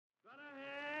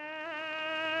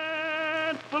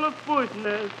full of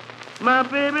foolishness. My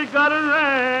baby got a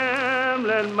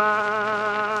rambling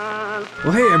mind.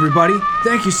 Well, hey everybody,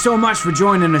 thank you so much for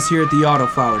joining us here at the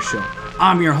Autoflower Show.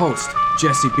 I'm your host,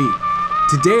 Jesse B.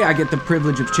 Today I get the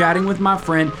privilege of chatting with my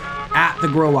friend at the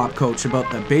Grow Op Coach about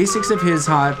the basics of his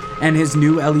hive and his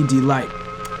new LED light.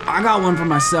 I got one for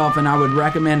myself and I would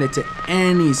recommend it to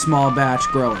any small batch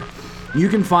grower. You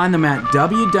can find them at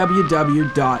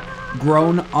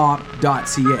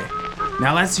www.grownop.ca.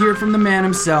 Now let's hear from the man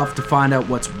himself to find out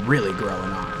what's really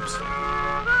growing arms.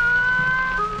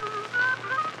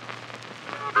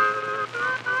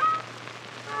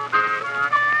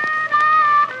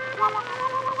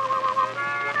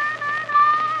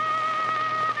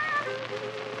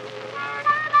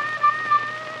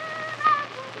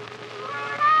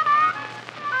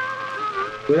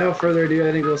 Without further ado,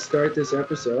 I think we'll start this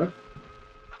episode.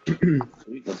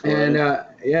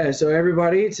 And so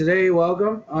everybody, today,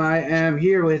 welcome. I am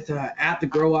here with at the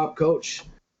Grow Op Coach,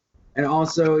 and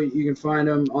also you can find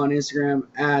him on Instagram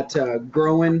at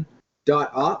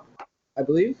growin.op, I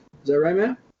believe. Is that right,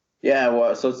 man? Yeah,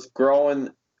 well, so it's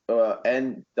growin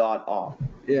n.op.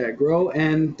 Yeah,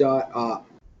 growin.op.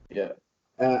 Yeah.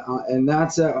 And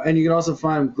that's and you can also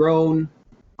find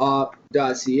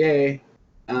grownop.ca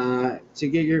to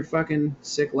get your fucking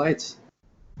sick lights.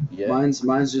 Yeah.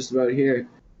 Mine's just about here.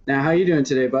 Now, how you doing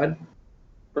today, bud?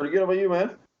 Pretty good. How about you,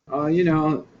 man?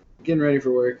 Getting ready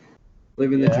for work,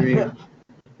 living the dream.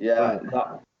 Yeah,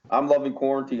 I'm loving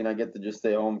quarantine. I get to just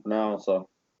stay home for now, so.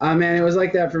 Man, it was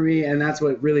like that for me, and that's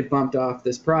what really bumped off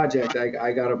this project.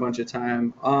 I got a bunch of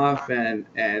time off, and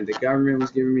the government was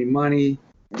giving me money.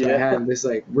 So I had this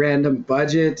like random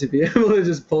budget to be able to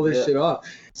just pull this shit off.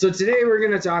 So today we're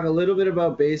gonna talk a little bit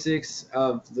about basics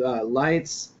of the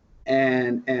lights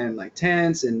and like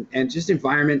tents and just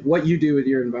environment, what you do with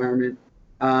your environment.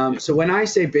 So when I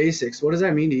say basics, what does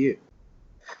that mean to you?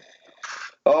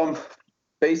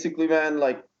 Basically, man,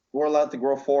 like we're allowed to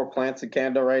grow 4 plants in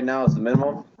Canada right now as the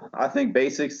minimum. I think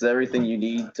basics is everything you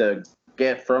need to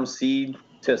get from seed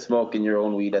to smoking your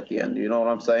own weed at the end. You know what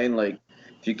I'm saying? Like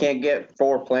if you can't get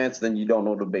 4 plants, then you don't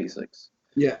know the basics.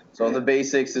 Yeah. So the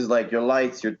basics is like your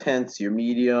lights, your tents, your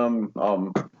medium, I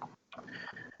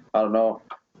don't know,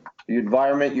 your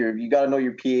environment, you got to know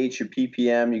your pH, your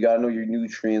ppm, you got to know your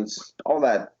nutrients, all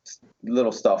that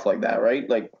little stuff like that, right?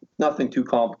 Like nothing too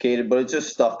complicated, but it's just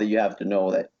stuff that you have to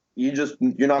know that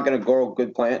you're not going to grow a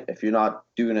good plant if you're not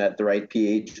doing it at the right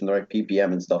pH and the right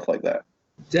ppm and stuff like that.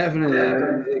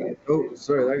 Definitely. Oh,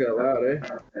 sorry, that got loud,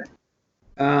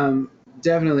 eh?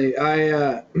 Definitely.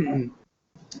 I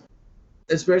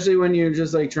especially when you're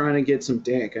just like trying to get some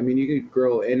dank. I mean, you could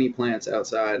grow any plants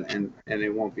outside and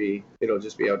it'll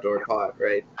just be outdoor pot,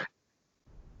 right?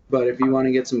 But if you want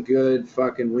to get some good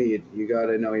fucking weed, you got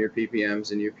to know your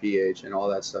ppms and your pH and all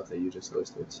that stuff that you just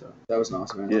listed. So that was an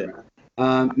awesome answer.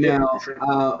 Now,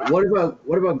 what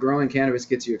about growing cannabis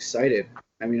gets you excited?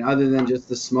 I mean, other than just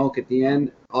the smoke at the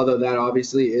end, although that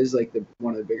obviously is like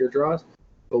one of the bigger draws,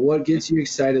 but what gets you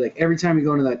excited? Like every time you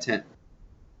go into that tent,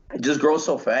 it just grows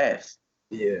so fast.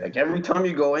 Yeah. Like every time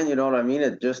you go in, you know what I mean?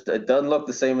 It doesn't look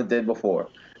the same it did before.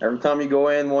 Every time you go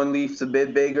in, one leaf's a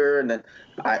bit bigger, and then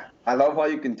I love how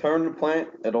you can turn the plant.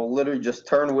 It'll literally just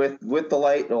turn with the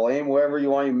light. It'll aim wherever you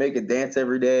want. You make it dance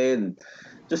every day, and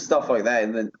just stuff like that.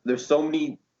 And then there's so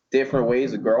many different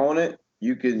ways of growing it.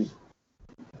 You can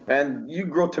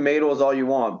grow tomatoes all you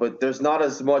want, but there's not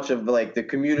as much of like the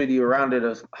community around it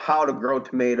as how to grow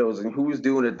tomatoes and who's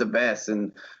doing it the best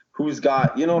and who's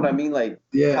got, you know what I mean? Like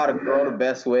how to grow the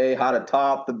best way, how to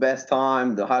top the best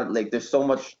time, there's so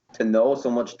much to know, so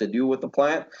much to do with the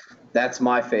plant. That's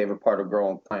my favorite part of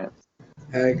growing plants.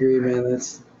 I agree, man.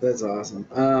 That's awesome.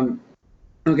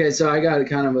 Okay, so I got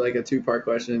kind of like a 2-part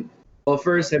question. Well,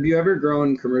 first, have you ever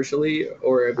grown commercially,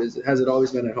 or has it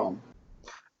always been at home?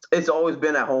 It's always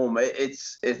been at home.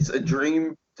 It's a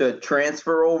dream to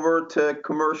transfer over to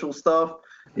commercial stuff.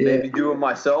 Maybe do it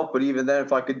myself, but even then,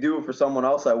 if I could do it for someone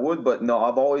else, I would. But no,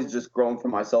 I've always just grown for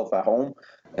myself at home,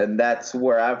 and that's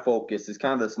where I focus. It's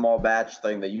kind of the small batch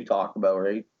thing that you talked about,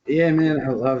 right? Yeah, man, I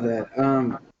love that.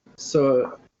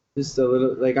 So just a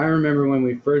little, like I remember when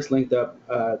we first linked up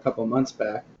a couple months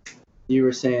back, you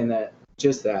were saying that,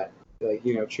 like,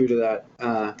 you know, true to that.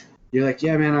 You're like,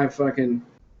 yeah, man,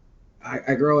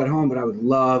 I grow at home, but I would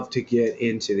love to get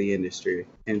into the industry,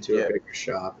 into a bigger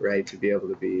shop, right? To be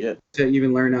able to to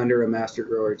even learn under a master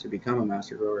grower, to become a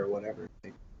master grower or whatever.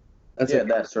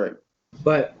 That's right.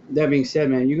 But that being said,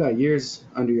 man, you got years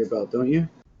under your belt, don't you?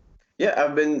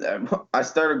 Yeah, I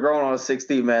started growing when I was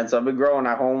 16, man. So I've been growing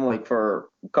at home like for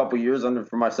a couple years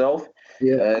for myself.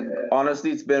 Yeah. And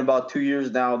honestly, it's been about 2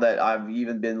 years now that I've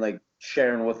even been like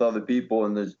sharing with other people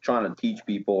and just trying to teach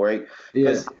people, right? Yeah.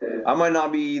 Because I might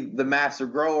not be the master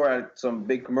grower at some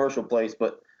big commercial place,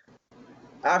 but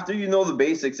after you know the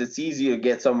basics, it's easy to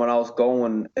get someone else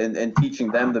going and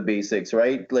teaching them the basics,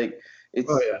 right? Like it's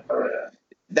Oh yeah.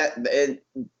 that,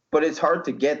 but it's hard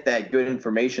to get that good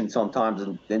information sometimes,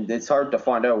 and it's hard to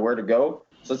find out where to go.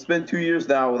 So it's been 2 years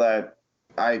now that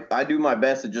I do my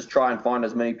best to just try and find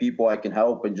as many people I can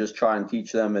help and just try and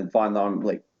teach them and find them,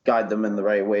 like guide them in the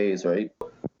right ways, right?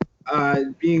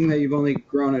 Being that you've only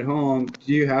grown at home,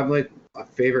 do you have like a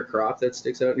favorite crop that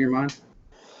sticks out in your mind?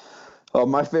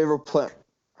 My favorite plant.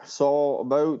 So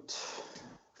about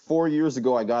 4 years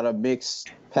ago, I got a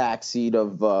mixed pack seed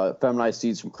of feminized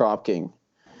seeds from Crop King.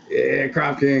 Yeah,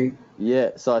 Crop King.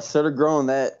 Yeah, so I started growing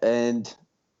that, and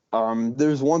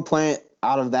there's one plant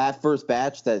out of that first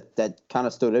batch that kind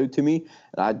of stood out to me.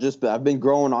 And I've been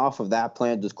growing off of that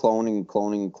plant, just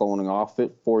cloning off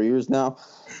it 4 years now,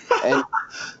 and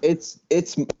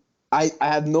I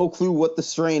have no clue what the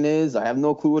strain is. I have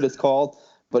no clue what it's called,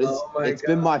 but it's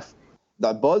been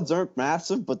the buds aren't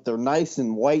massive, but they're nice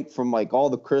and white from like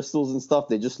all the crystals and stuff.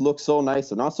 They just look so nice.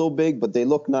 They're not so big, but they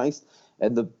look nice.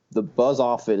 And the buzz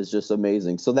off it is just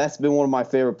amazing. So that's been one of my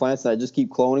favorite plants, and I just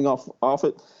keep cloning off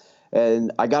it.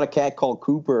 And I got a cat called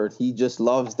Cooper. He just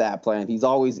loves that plant. He's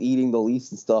always eating the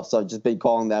leaves and stuff, so I've just been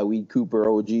calling that weed Cooper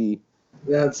OG.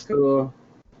 That's cool.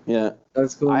 Yeah.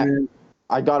 That's cool, man.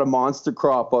 I got a monster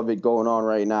crop of it going on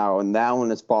right now, and that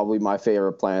one is probably my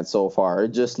favorite plant so far.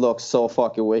 It just looks so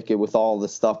fucking wicked with all the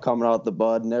stuff coming out the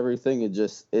bud and everything.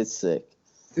 It's sick.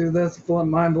 Dude, that's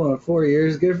mind blowing. 4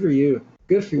 years, good for you.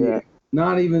 Good for you.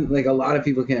 Not even like a lot of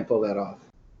people can't pull that off.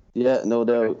 Yeah, no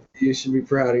doubt. You should be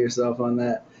proud of yourself on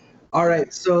that. All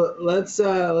right, so let's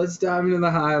dive into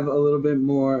the hive a little bit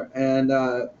more, and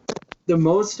the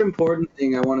most important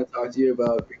thing I want to talk to you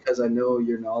about, because I know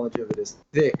your knowledge of it is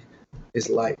thick, is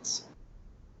lights.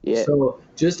 Yeah. So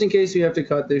just in case we have to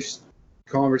cut this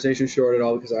conversation short at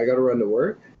all, because I got to run to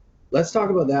work, let's talk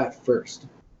about that first.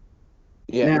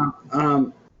 Yeah.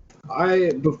 Now,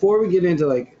 before we get into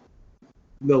like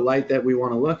the light that we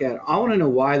want to look at, I want to know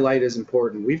why light is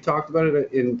important. We've talked about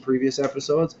it in previous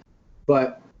episodes,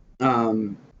 but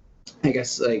I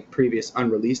guess like previous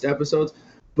unreleased episodes.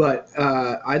 But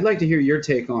I'd like to hear your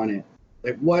take on it,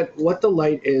 like what the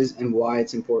light is and why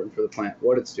it's important for the plant,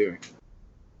 what it's doing.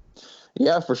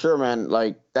 Yeah, for sure, man.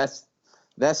 Like that's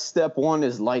step one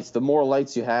is lights. The more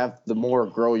lights you have, the more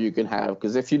grow you can have.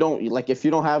 Because if you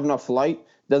don't have enough light,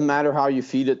 doesn't matter how you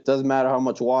feed it, doesn't matter how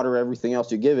much water, everything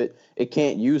else you give it, it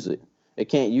can't use it. It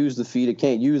can't use the feed. It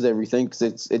can't use everything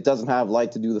because it doesn't have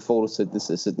light to do the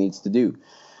photosynthesis it needs to do.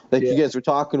 Like you guys were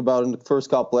talking about in the first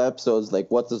couple of episodes, like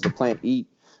what does the plant eat?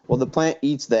 Well, the plant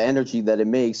eats the energy that it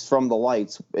makes from the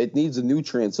lights. It needs the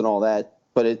nutrients and all that,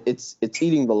 but it's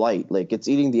eating the light. Like it's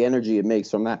eating the energy it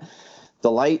makes from that.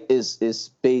 The light is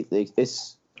it's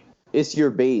your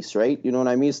base, right? You know what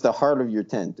I mean? It's the heart of your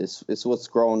tent. It's what's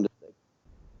growing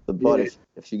the bud,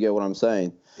 if you get what I'm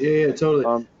saying. Yeah,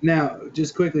 totally. Now,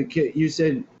 just quickly, you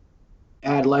said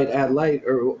add light,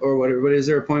 or whatever. But is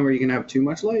there a point where you can have too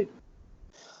much light?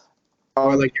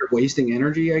 Or like you're wasting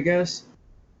energy, I guess?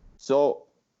 So,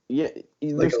 yeah,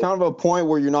 there's kind of a point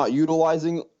where you're not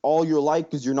utilizing all your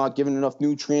light because you're not giving enough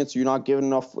nutrients, you're not giving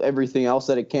enough everything else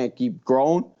that it can't keep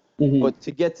growing. Mm-hmm. But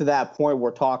to get to that point,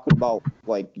 we're talking about,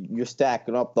 like, you're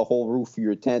stacking up the whole roof of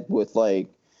your tent with, like,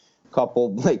 a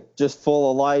couple, like, just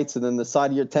full of lights, and then the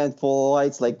side of your tent full of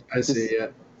lights. Like, I see, yeah.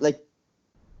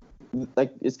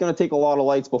 Like it's going to take a lot of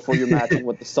lights before you're matching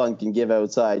what the sun can give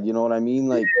outside. You know what I mean?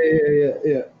 Like,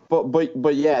 yeah.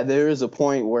 But yeah, there is a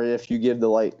point where if you give the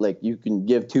light, like you can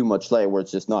give too much light where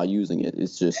it's just not using it.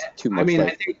 It's just too much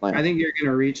light. I think you're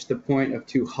going to reach the point of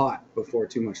too hot before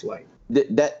too much light.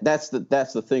 That's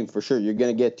the thing for sure. You're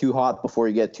going to get too hot before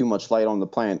you get too much light on the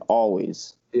plant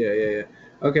always. Yeah.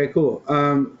 Okay, cool.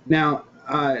 Now,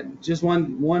 just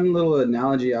one little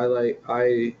analogy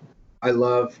I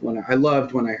loved when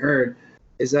I heard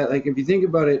is that, like, if you think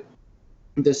about it,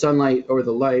 the sunlight or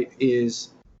the light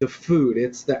is the food.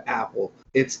 It's the apple.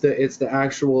 It's the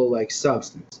actual, like,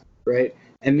 substance, right?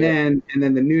 And then the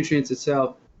nutrients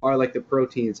itself are like the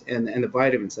proteins and the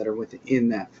vitamins that are within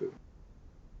that food.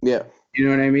 Yeah. You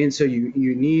know what I mean? So you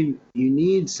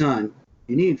need sun,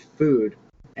 you need food,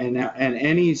 and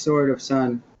any sort of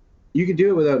sun. You could do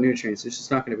it without nutrients. It's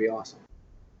just not going to be awesome.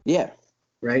 Yeah.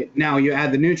 Right? Now you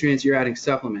add the nutrients, you're adding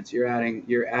supplements, you're adding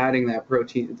that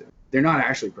protein. They're not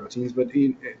actually proteins, but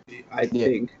I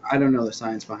think, I don't know the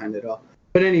science behind it all.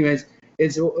 But anyways,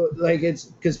 it's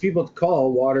because people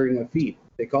call watering a feed.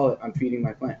 They call it, I'm feeding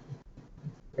my plant.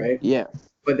 Right? Yeah.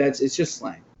 But it's just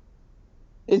slang.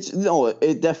 It's no,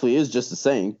 it definitely is just the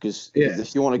same because Yeah,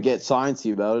 if you want to get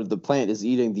sciencey about it, the plant is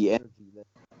eating the energy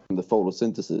from the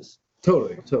photosynthesis,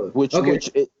 totally, totally. which Okay,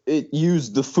 it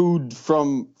used the food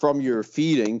from your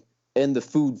feeding and the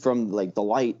food from like the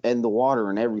light and the water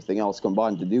and everything else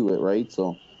combined to do it, right?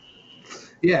 So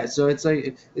yeah. So it's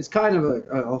like it's kind of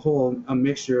a whole a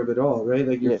mixture of it all, right?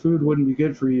 Like your yeah, food wouldn't be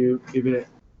good for you if it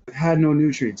had no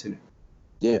nutrients in it.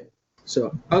 yeah.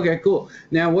 So okay, cool.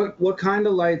 Now, what kind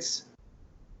of lights?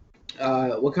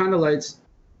 What kind of lights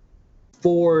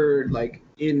for like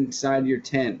inside your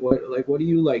tent? What do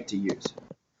you like to use?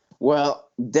 Well,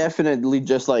 definitely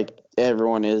just like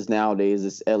everyone is nowadays,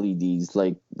 it's LEDs,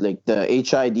 like the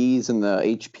HIDs and the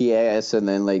HPS and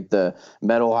then like the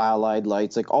metal halide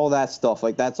lights, like all that stuff,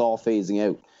 like that's all phasing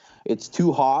out. It's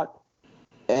too hot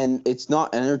and it's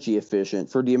not energy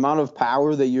efficient. For the amount of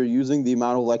power that you're using, the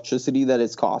amount of electricity that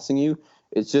it's costing you,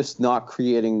 it's just not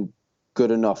creating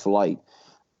good enough light.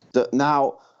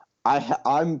 Now,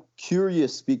 I'm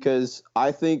curious because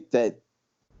I think that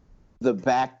the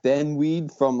back then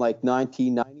weed from like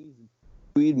 1990s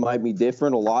weed might be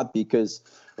different a lot because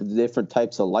of the different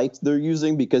types of lights they're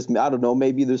using. Because I don't know,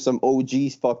 maybe there's some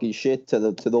OG fucking shit to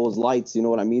those lights. You know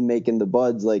what I mean? Making the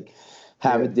buds like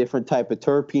have Yeah, a different type of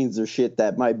terpenes or shit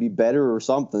that might be better or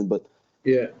something. But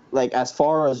yeah, like as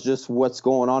far as just what's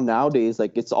going on nowadays,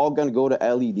 like it's all gonna go to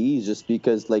LEDs just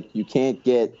because like you can't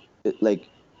get like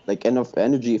enough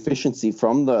energy efficiency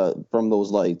from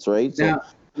those lights, right? So Now,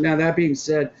 now that being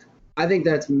said, I think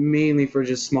that's mainly for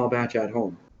just small batch at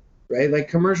home, right? Like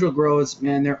commercial grows,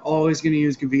 man, they're always going to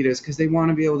use Gavitas because they want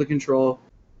to be able to control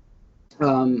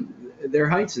their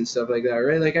heights and stuff like that,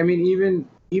 right? Like, I mean,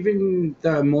 even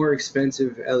the more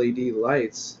expensive LED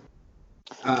lights,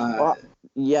 uh, well,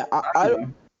 yeah, you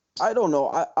know, I don't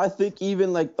know. I think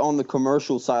even like on the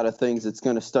commercial side of things, it's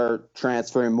going to start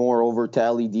transferring more over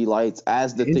to LED lights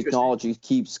as the interesting. technology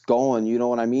keeps going. You know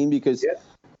what I mean? Because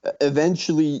Yeah,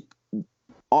 eventually,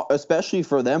 especially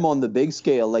for them on the big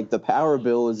scale, like the power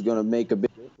bill is going to make a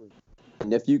big difference.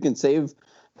 And if you can save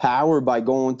power by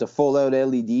going to full out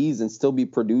LEDs and still be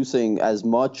producing as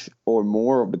much or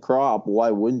more of the crop,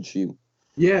 why wouldn't you?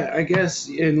 yeah. I guess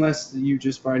unless you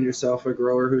just find yourself a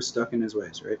grower who's stuck in his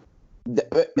ways, right?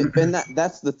 And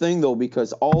that's the thing though,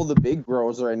 because all the big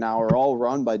growers right now are all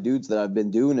run by dudes that have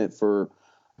been doing it for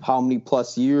how many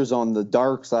plus years on the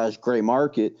dark slash gray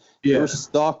market. They're Yeah,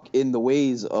 stuck in the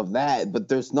ways of that, but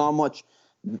there's not much.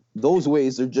 Those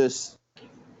ways are just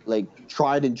like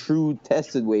tried and true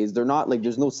tested ways. They're not like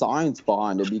there's no science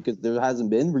behind it because there hasn't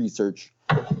been research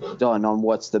done on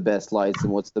what's the best lights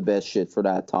and what's the best shit for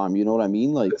that time. You know what I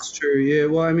mean? Like, that's true. Yeah.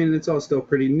 Well, I mean, it's all still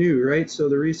pretty new, right? So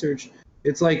the research,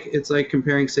 it's like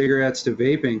comparing cigarettes to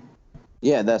vaping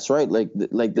yeah, that's right. Like the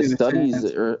in a studies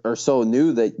sense. are so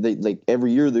new that they like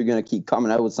every year they're gonna keep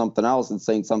coming out with something else and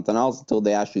saying something else until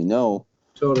they actually know.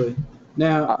 Totally.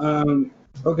 Now, Uh,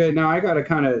 okay, now I got a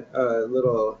kind of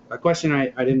little a question I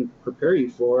didn't prepare you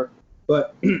for,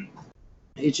 but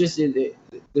it's just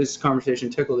this conversation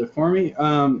tickled it for me.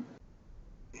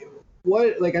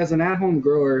 What like as an at-home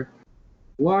grower,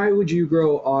 why would you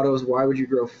grow autos? Why would you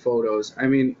grow photos? I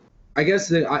mean, I guess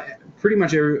that I pretty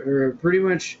much pretty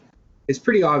much it's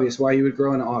pretty obvious why you would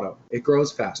grow an auto. It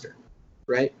grows faster,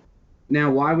 right? Now,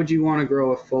 why would you want to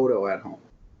grow a photo at home?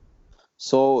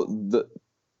 so the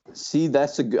see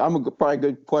that's a good, probably a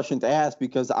good question to ask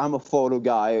because I'm a photo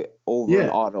guy over an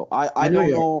Yeah, auto. I know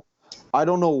you are. I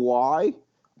don't know why.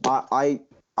 I I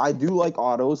I do like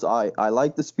autos. I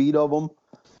like the speed of them.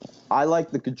 I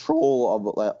like the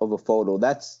control of a photo.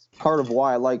 That's part of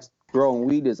why I like growing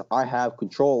weed is I have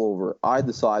control over it. I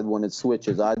decide when it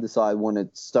switches. I decide when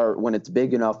it's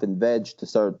big enough in veg to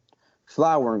start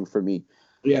flowering for me.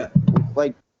 Yeah,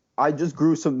 Like I just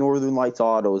grew some Northern Lights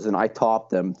autos and I topped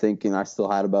them thinking I still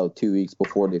had about 2 weeks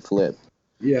before they flipped.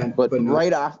 yeah, But but no.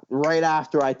 right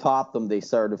after I topped them, they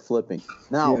started flipping.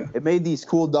 Now Yeah. it made these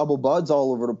cool double buds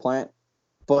all over the plant,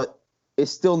 but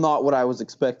it's still not what I was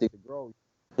expecting to grow.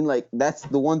 And like that's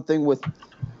the one thing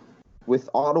with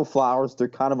auto flowers, they're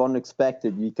kind of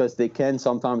unexpected because they can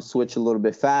sometimes switch a little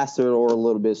bit faster or a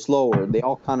little bit slower. They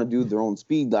all kind of do their own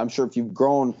speed. I'm sure if you've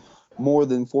grown more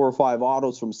than 4 or 5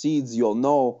 autos from seeds, you'll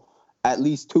know at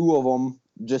least two of them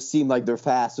just seem like they're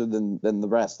faster than the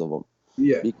rest of them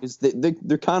Yeah. because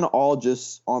they're kind of all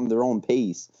just on their own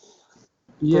pace.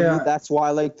 For me, Yeah. that's why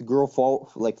I like to grow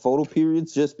photo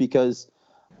periods, just because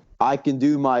I can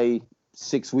do my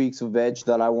 6 weeks of veg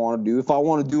that I want to do. If I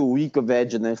want to do a week of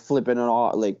veg and then flipping it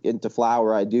all like into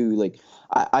flower, I do. Like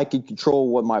I can control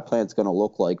what my plant's gonna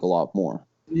look like a lot more.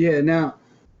 Yeah. Now,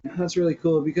 that's really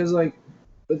cool because, like,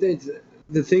 but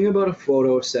the thing about a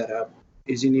photo setup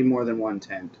is you need more than one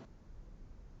tent.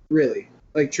 Really,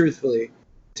 like truthfully,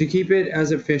 to keep it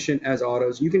as efficient as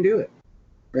autos, you can do it,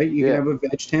 right? You can have a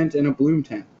veg tent and a bloom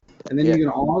tent, and then you can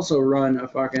also run a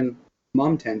fucking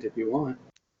mum tent if you want.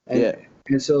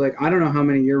 And so like I don't know how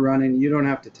many you're running. You don't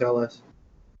have to tell us,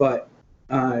 but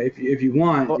if you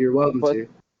want, you're welcome to.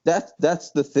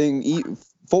 That's the thing.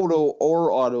 Photo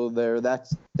or auto there.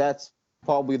 That's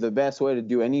probably the best way to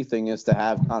do anything is to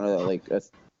have kind of like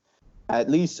at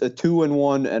least a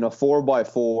 2-in-1 and a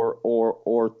 4x4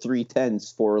 or 3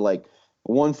 tents for like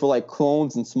one for like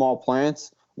clones and small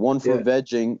plants, one for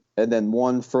vegging, and then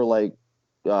one for like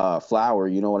flower.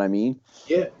 You know what I mean?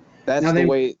 Yeah.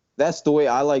 That's the way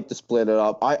I like to split it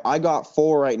up. I got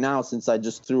 4 right now since I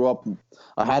just threw up.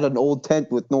 I had an old tent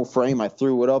with no frame. I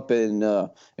threw it up in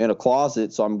a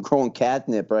closet, so I'm growing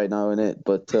catnip right now in it.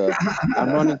 But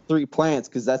I'm running 3 plants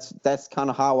because that's kind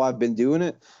of how I've been doing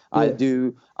it.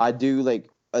 Yeah. I do like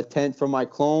a tent for my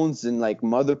clones and like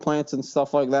mother plants and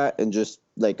stuff like that, and just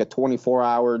like a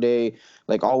 24-hour day,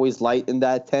 like always light in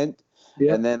that tent.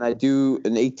 Yeah. And then I do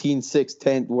an 18/6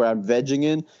 tent where I'm vegging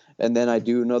in. And then I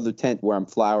do another tent where I'm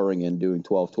flowering and doing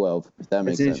 12/12. If that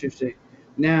makes sense. That's interesting.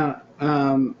 Now,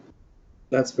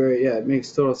 that's it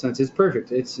makes total sense. It's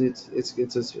perfect. It's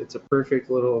a perfect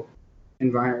little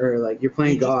environment. Or like you're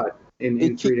playing God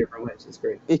in 3 different ways. It's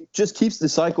great. It just keeps the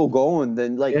cycle going.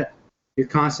 Then you're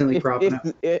constantly propping up.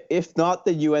 If not,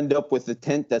 then you end up with a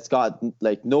tent that's got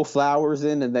like no flowers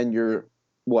in, and then you're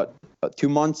 2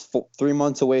 months, 3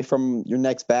 months away from your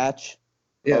next batch.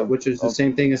 Yeah, which is the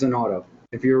same thing as an auto.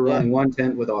 If you were running one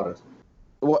tent with autos.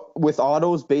 With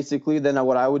autos, basically, then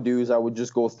what I would do is I would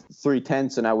just go 3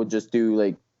 tents, and I would just do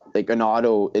like an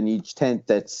auto in each tent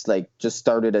that's like just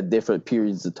started at different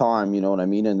periods of time. You know what I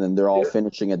mean? And then they're all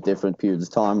finishing at different periods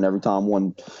of time. And every time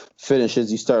one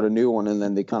finishes, you start a new one, and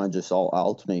then they kind of just all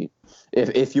alternate.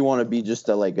 If you want to be just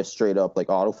a straight up like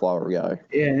auto flower guy.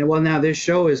 Yeah. Well, now this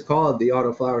show is called the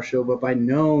Auto Flower Show, but by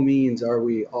no means are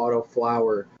we auto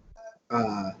flower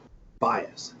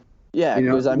biased. Yeah,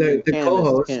 because I mean, the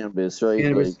co-host, cannabis, right?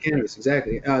 Cannabis,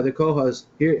 exactly. The co-host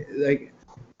here,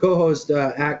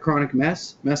 at Chronic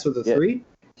Mess with a 3.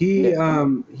 He's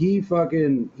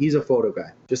a photo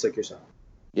guy, just like yourself.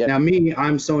 Yeah. Now me,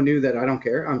 I'm so new that I don't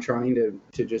care. I'm trying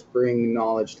to just bring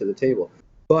knowledge to the table.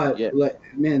 But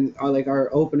our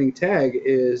opening tag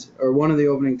is, or one of the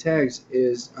opening tags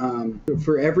is,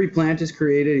 for every plant is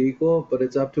created equal, but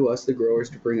it's up to us, the growers,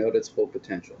 to bring out its full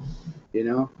potential. You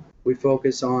know. We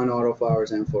focus on auto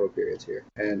flowers and photo periods here,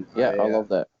 and I love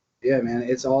that. Yeah, man,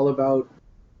 it's all about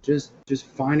just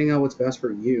finding out what's best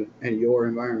for you and your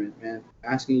environment, man.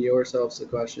 Asking yourselves the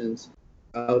questions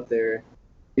out there.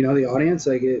 You know, the audience,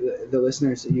 like the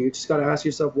listeners, you just got to ask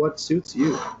yourself what suits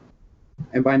you.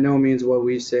 And by no means what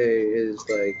we say is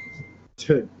like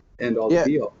to end all the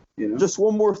deal. You know? Just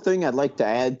one more thing I'd like to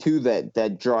add to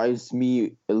that drives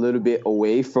me a little bit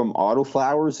away from auto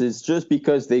flowers is just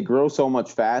because they grow so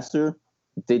much faster,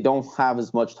 they don't have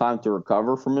as much time to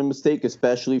recover from a mistake,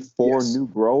 especially for new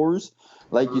growers.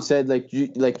 Like you said,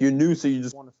 you're new, so you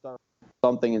just want to start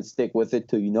something and stick with it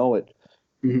till you know it.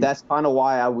 Mm-hmm. That's kind of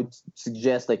why I would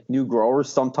suggest like new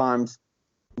growers sometimes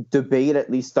debate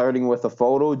at least starting with a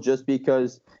photo, just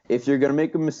because if you're gonna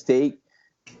make a mistake.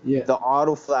 Yeah. The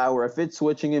auto flower, if it's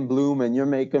switching in bloom and you're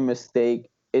making a mistake,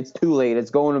 it's too late. It's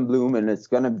going in bloom and it's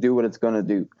going to do what it's going to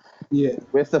do. Yeah.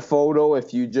 With the photo,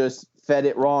 if you just fed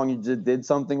it wrong, you just did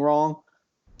something wrong,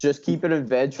 just keep it in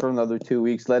veg for another 2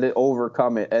 weeks, let it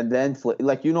overcome it, and then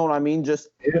you know what I mean? Just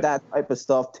that type of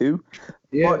stuff too.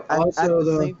 Yeah. But at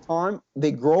the same time,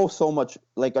 they grow so much.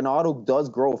 Like an auto does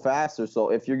grow faster. So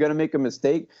if you're gonna make a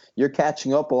mistake, you're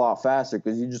catching up a lot faster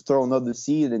because you just throw another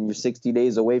seed and you're 60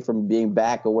 days away from being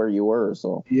back of where you were.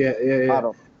 So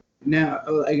Now,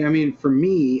 for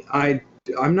me,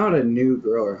 I'm not a new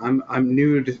grower. I'm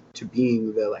new to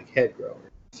being the head grower.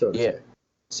 So to say.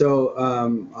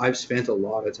 So I've spent a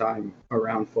lot of time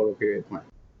around photo period plant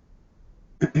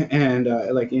and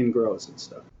in grows and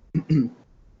stuff.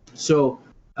 So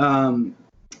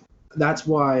that's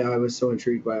why I was so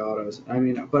intrigued by autos.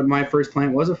 But my first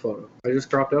plant was a photo. I just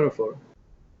dropped out a photo.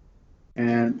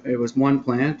 And it was one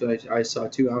plant. I saw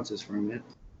 2 ounces from it.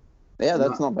 Yeah,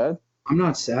 that's not bad. I'm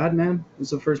not sad, man.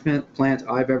 It's the first plant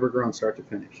I've ever grown start to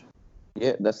finish.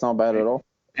 Yeah, that's not bad at all.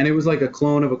 And it was like a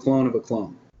clone of a clone of a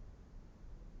clone.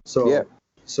 So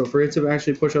So for it to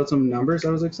actually push out some numbers, I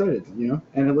was excited,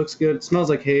 And it looks good. It smells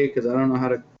like hay because I don't know how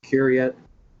to cure yet.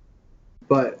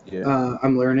 But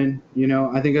I'm learning,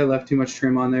 I think I left too much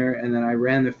trim on there, and then I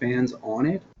ran the fans on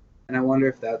it, and I wonder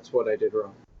if that's what I did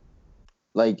wrong.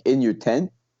 Like in your tent?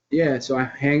 Yeah, so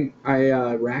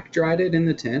I rack dried it in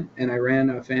the tent, and I ran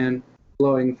a fan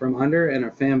blowing from under and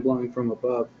a fan blowing from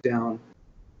above down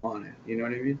on it. You know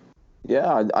what I mean?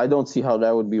 Yeah, I don't see how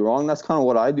that would be wrong. That's kind of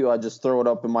what I do. I just throw it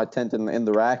up in my tent in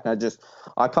the rack, and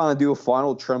I kind of do a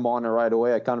final trim on it right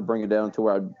away. I kind of bring it down to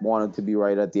where I want it to be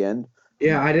right at the end.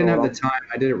 Yeah, I didn't have the time.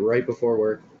 I did it right before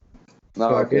work. No,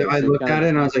 So okay, I so looked at it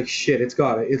and I was like, shit, it's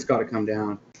got to come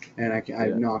down. And I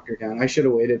knocked her down. I should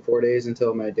have waited 4 days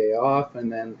until my day off,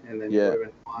 and then it would have been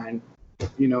fine.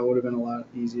 You know, it would have been a lot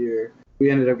easier.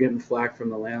 We ended up getting flack from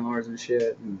the landlords and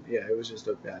shit, and yeah, it was just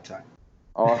a bad time.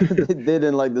 Oh, they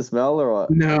didn't like the smell or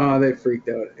what? No, they freaked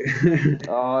out.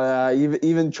 Oh yeah,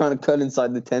 even trying to cut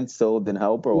inside the tent still didn't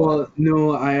help or what? Well,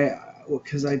 no,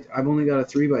 because I've only got a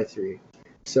 3x3,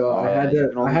 so I had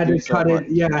to cut it.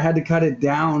 Yeah, I had to cut it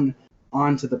down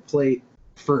onto the plate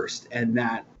first, and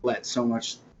that let so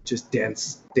much just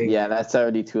dense thing. Yeah, that's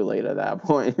already too late at that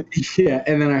point. Yeah,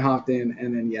 and then I hopped in,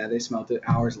 and then they smelt it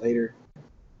hours later,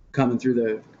 coming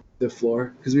through the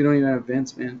floor because we don't even have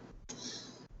vents, man.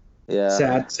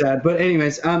 Yeah. Sad. But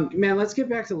anyways, man, let's get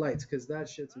back to lights because that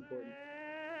shit's important.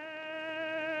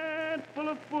 Full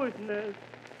of foolishness,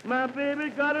 my baby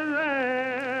got a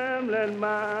rambling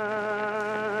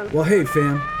mind. Well, hey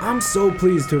fam, I'm so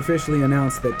pleased to officially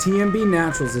announce that TMB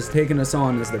Naturals has taken us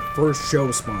on as their first show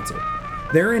sponsor.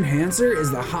 Their enhancer is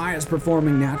the highest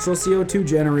performing natural CO2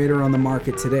 generator on the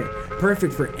market today,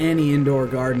 perfect for any indoor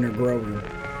garden or grow room.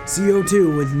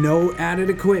 CO2 with no added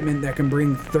equipment that can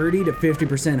bring 30 to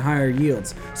 50% higher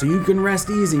yields, so you can rest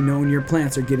easy knowing your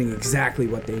plants are getting exactly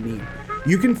what they need.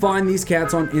 You can find these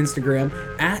cats on Instagram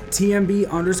at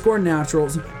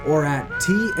TMB_naturals or at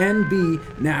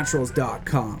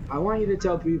TNBnaturals.com. I want you to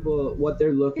tell people what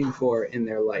they're looking for in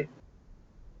their light.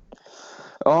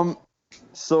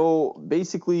 So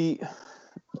basically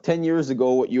 10 years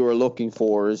ago, what you were looking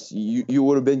for is you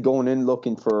would have been going in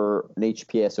looking for an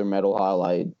HPS or metal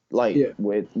halide light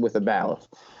with a ballast.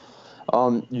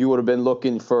 You would have been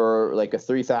looking for like a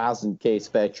 3000 K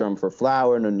spectrum for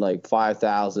flowering and like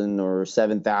 5000 or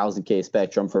 7000 K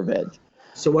spectrum for veg.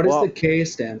 So what does the K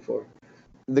stand for?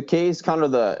 The K is kind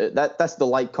of that's the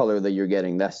light color that you're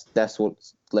getting. That's what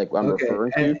like I'm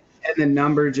referring to. And the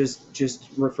number just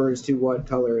refers to what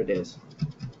color it is.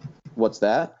 What's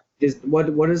that?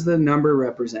 What does the number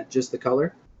represent? Just the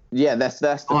color? Yeah, that's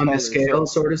the on color. The scale,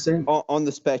 sort of thing. On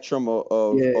the spectrum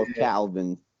of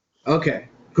Kelvin. Okay,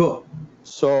 cool.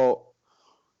 So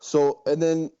and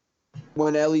then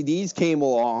when LEDs came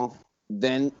along,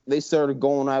 then they started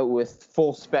going out with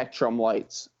full spectrum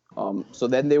lights. So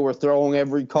then they were throwing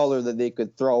every color that they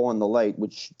could throw on the light,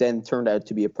 which then turned out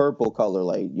to be a purple color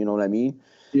light. You know what I mean?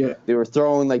 Yeah. They were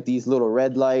throwing like these little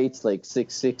red lights, like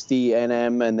 660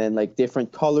 NM, and then like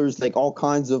different colors, like all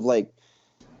kinds of like.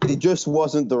 It just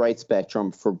wasn't the right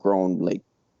spectrum for growing like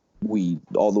weed.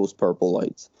 All those purple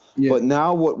lights. Yeah. But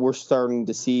now what we're starting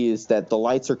to see is that the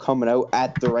lights are coming out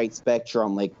at the right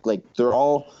spectrum. Like they're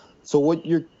all. So what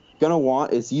you're gonna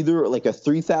want is either like a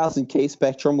 3000 K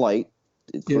spectrum light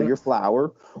for your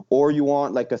flower, or you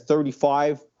want like a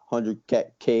 3500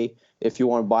 K if you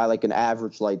want to buy like an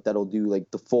average light that'll do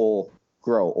like the full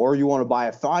grow, or you want to buy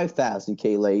a 5000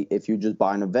 K light if you're just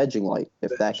buying a vegging light,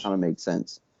 if that kind of makes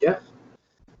sense. Yeah.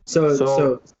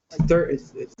 So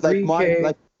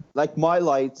like my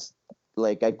lights,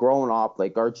 like at growing up,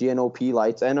 like our GNOP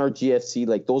lights and our GFC,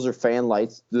 like those are fan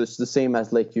lights. It's the same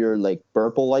as like your like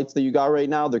Burple lights that you got right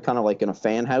now. They're kind of like in a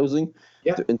fan housing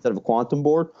instead of a quantum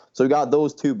board. So we got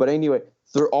those two. But anyway,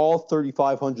 they're all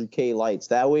 3500 K lights.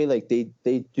 That way, like they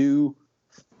do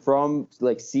from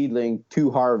like seedling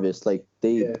to harvest. Like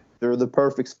they're the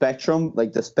perfect spectrum.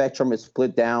 Like the spectrum is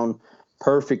split down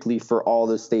perfectly for all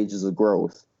the stages of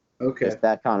growth. Okay. If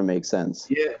that kind of makes sense.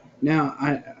 Yeah. Now,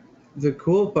 the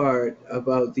cool part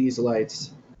about these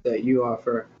lights that you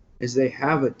offer is they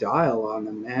have a dial on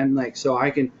them, man. Like, so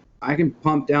I can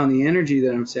pump down the energy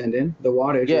that I'm sending, the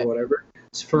wattage or whatever,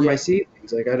 for my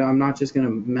seedlings. Like, I'm not just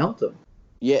gonna melt them.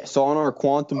 Yeah. So on our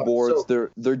quantum boards, they're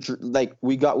like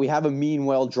we have a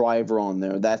Meanwell driver on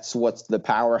there. That's what's the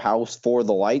powerhouse for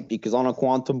the light, because on a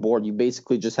quantum board you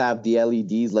basically just have the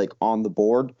LEDs like on the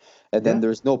board. And then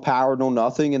there's no power, no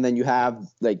nothing, and then you have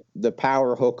like the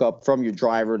power hookup from your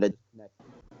driver to the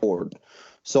board.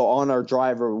 So on our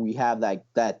driver, we have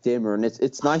that dimmer, and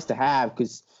it's nice to have,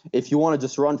 because if you want to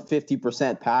just run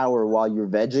 50% power while you're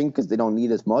vegging, because they don't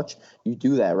need as much, you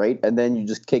do that, right? And then you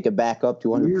just kick it back up to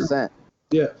 100%.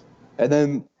 Yeah. And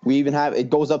then we even have it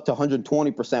goes up to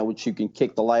 120%, which you can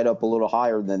kick the light up a little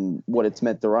higher than what it's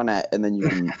meant to run at, and then you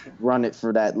can run it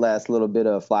for that last little bit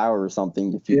of flower or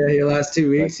something. Your last 2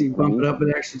 weeks, you bump it up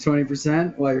an extra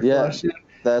 20% while you're flushing.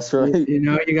 That's right. You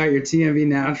know, you got your TMB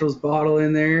Naturals bottle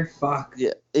in there. Fuck.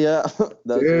 Yeah, yeah. That's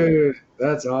right. Dude,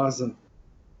 that's awesome.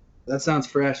 That sounds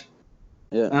fresh.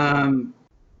 Yeah.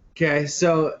 Okay,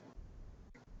 so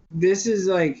this is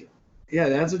like, yeah,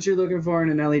 that's what you're looking for in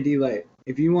an LED light.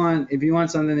 If you want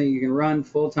something that you can run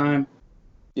full time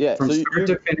Yeah. from So start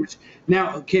to finish.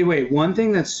 Now, okay, wait. One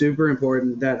thing that's super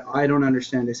important that I don't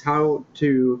understand is how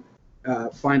to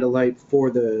find a light for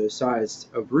the size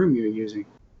of room you're using.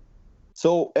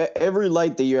 So every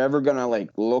light that you're ever gonna like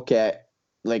look at,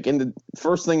 like in the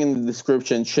first thing in the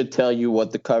description should tell you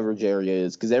what the coverage area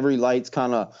is, because every light's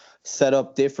kind of set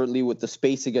up differently with the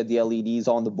spacing of the LEDs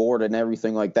on the board and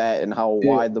everything like that, and how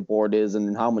wide the board is,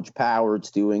 and how much power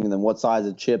it's doing, and then what size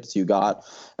of chips you got,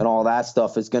 and all that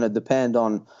stuff is gonna depend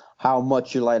on how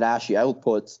much your light actually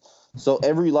outputs. So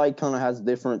every light kind of has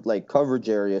different like coverage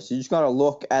area. So you just gotta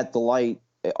look at the light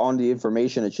on the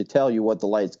information. It should tell you what the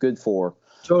light's good for.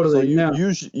 Totally. So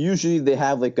usually they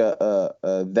have like a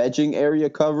vegging area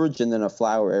coverage and then a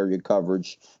flower area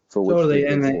coverage for which Totally,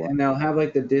 they're and good for. and they'll have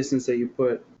like the distance that you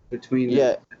put between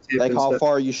Yeah, the tip like and how stuff.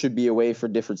 far you should be away for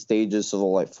different stages. So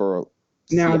like for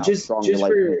Now, see how just strong the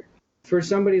light is. for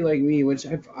somebody like me, which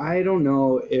I don't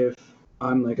know if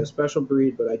I'm like a special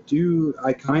breed, but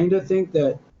I kind of think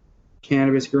that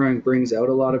cannabis growing brings out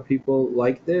a lot of people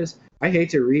like this. I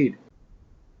hate to read.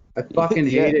 I fucking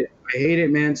Yeah. hate it. I hate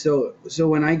it, man. So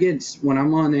when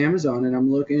I'm on Amazon and I'm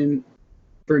looking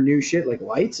for new shit like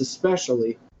lights,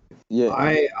 especially, Yeah,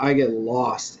 I get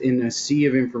lost in a sea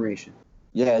of information.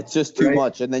 yeah, it's just too Right.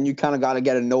 much, and then you kind of got to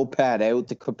get a notepad out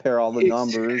to compare all the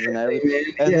numbers and everything. Man.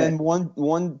 And Yeah. then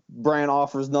one brand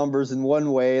offers numbers in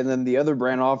one way, and then the other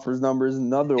brand offers numbers in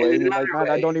another way, and you're like, man,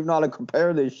 I don't even know how to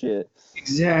compare this shit.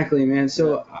 Exactly, man.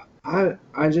 So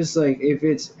I just like, if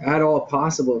it's at all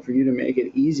possible for you to make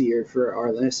it easier for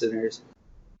our listeners,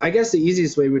 I guess the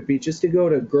easiest way would be just to go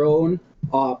to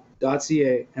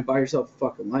grownop.ca and buy yourself a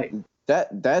fucking light.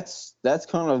 That's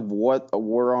kind of what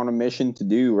we're on a mission to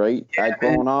do, right? Yeah, At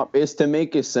Growing Up is to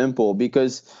make it simple,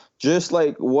 because just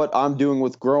like what I'm doing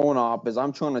with Growing Up is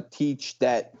I'm trying to teach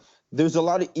that there's a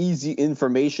lot of easy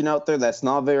information out there that's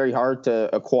not very hard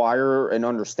to acquire and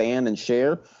understand and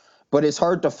share, but it's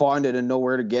hard to find it and know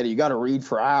where to get it. You got to read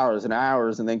for hours and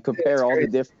hours and then compare all the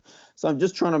different. So I'm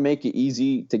just trying to make it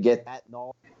easy to get that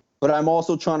knowledge, but I'm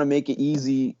also trying to make it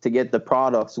easy to get the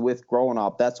products with Growing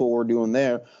Up. That's what we're doing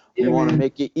there. We want to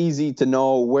make it easy to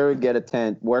know where to get a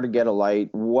tent, where to get a light,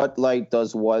 what light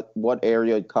does what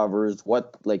area it covers,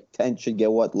 what like tent should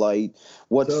get what light,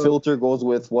 what filter goes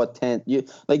with what tent.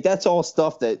 Like that's all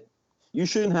stuff that you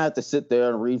shouldn't have to sit there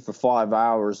and read for 5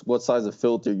 hours what size of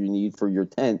filter you need for your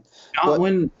tent. Not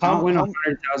when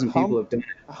 100,000 people have done it.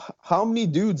 How many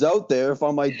dudes out there, if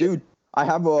I'm like, dude, I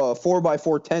have a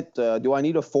 4x4 tent, do I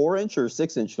need a 4-inch or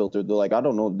 6-inch filter? They're like, I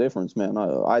don't know the difference, man.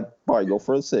 I'd probably go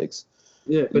for a 6.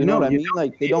 Yeah, but You know no, what I mean?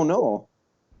 Like they don't know.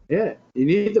 Yeah, you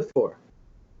need the 4,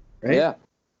 right? Yeah,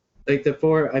 Like the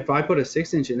 4, if I put a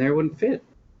 6-inch in there, it wouldn't fit.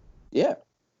 yeah.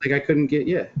 Like I couldn't get,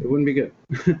 it wouldn't be good.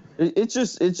 It's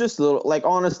just a little, like,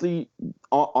 honestly,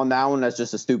 on that one, that's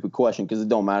just a stupid question because it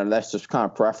don't matter. That's just kind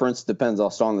of preference. Depends how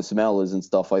strong the smell is and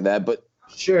stuff like that. But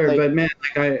Sure, like, but man,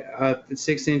 like a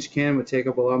 6-inch can would take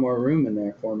up a lot more room in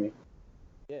there for me.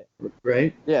 Yeah.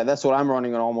 Right? yeah, that's what I'm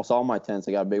running on almost all my tents.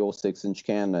 I got a big old 6-inch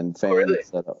can and fan really?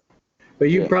 set up. But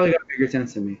you Yeah. probably got bigger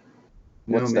tents than me.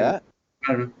 What's man. that?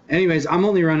 I don't know. Anyways, I'm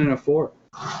only running a 4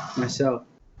 myself.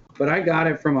 But I got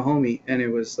it from a homie, and it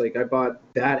was like I bought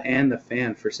that and the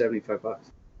fan for $75.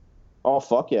 Oh,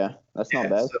 fuck yeah. That's not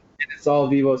bad. So, and it's all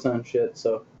VivoSound shit,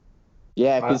 so.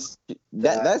 Yeah, because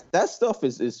that stuff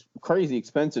is crazy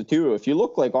expensive too. If you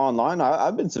look like online,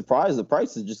 I've been surprised the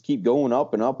prices just keep going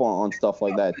up and up on stuff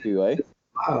like that too, eh?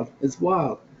 Wow, it's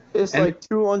wild. It's like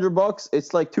 $200.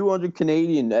 It's like 200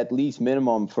 Canadian at least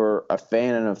minimum for a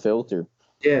fan and a filter.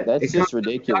 Yeah, That's just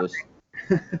ridiculous.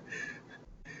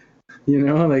 You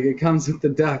know, like it comes with the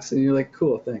ducks, and you're like,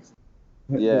 cool, thanks.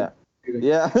 Yeah,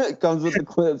 yeah, it comes with the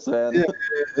clips, man.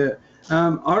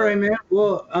 Yeah. All right, man.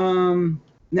 Well,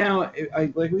 now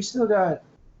we still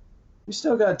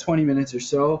got 20 minutes or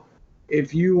so.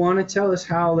 If you want to tell us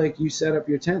how like you set up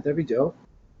your tent, that'd be dope.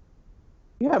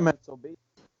 Yeah, man. So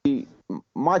basically,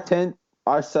 my tent,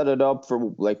 I set it up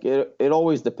for like it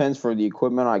always depends for the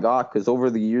equipment I got, because over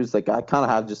the years, like I kind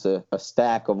of have just a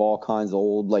stack of all kinds of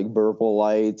old like Burple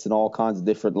lights and all kinds of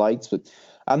different lights, but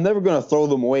I'm never gonna throw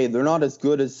them away. They're not as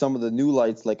good as some of the new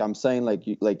lights. Like I'm saying, like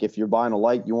if you're buying a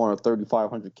light, you want a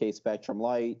 3500K Spectrum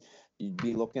light, you'd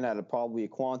be looking at probably a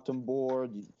Quantum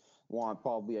board. You want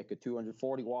probably like a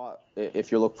 240 watt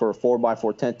if you're looking for a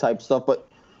 4x4 tent type stuff. But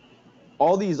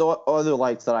all these other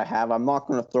lights that I have, I'm not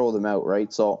going to throw them out,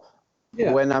 right? So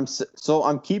Yeah. when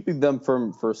I'm keeping them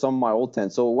for some of my old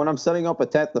tents. So when I'm setting up a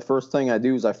tent, the first thing I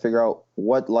do is I figure out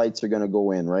what lights are going to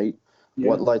go in, right? Yeah.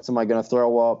 What lights am I going to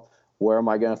throw up? Where am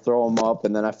I going to throw them up?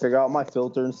 And then I figure out my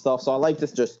filter and stuff. So I like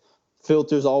this just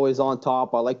filters always on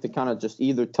top. I like to kind of just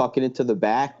either tuck it into the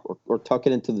back or tuck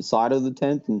it into the side of the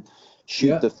tent and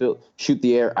shoot shoot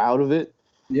the air out of it.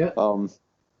 Yeah.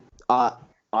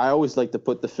 I always like to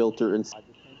put the filter inside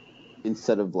the tent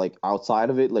instead of like outside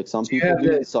of it, like some Do you people have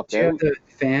do. the, Suck do you out. have the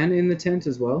fan in the tent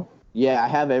as well? Yeah, I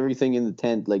have everything in the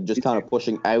tent, like just kind of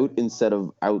pushing out instead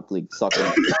of out, like sucking.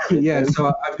 Yeah.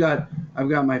 So I've got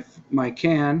my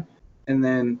can, and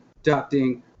then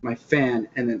ducting my fan,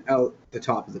 and then out the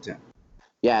top of the tent.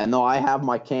 Yeah, no, I have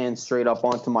my can straight up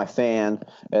onto my fan,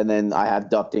 and then I have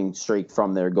ducting straight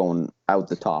from there going out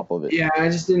the top of it. Yeah, I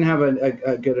just didn't have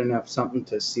a good enough something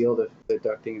to seal the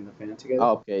ducting and the fan together.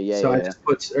 Okay, yeah, So yeah. I just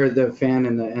put the fan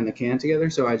and the can together.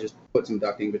 So I just put some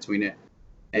ducting between it,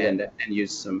 and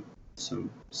use some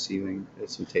sealing,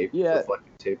 some tape, Yeah.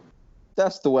 reflective tape.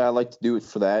 That's the way I like to do it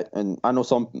for that. And I know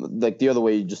some, like the other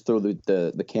way, you just throw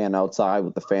the can outside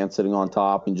with the fan sitting on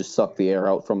top and just suck the air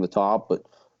out from the top. But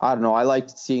I don't know. I like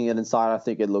seeing it inside. I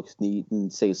think it looks neat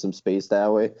and saves some space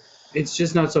that way. It's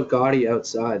just not so gaudy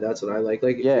outside. That's what I like.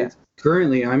 Like, Yeah.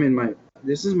 Currently,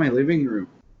 this is my living room,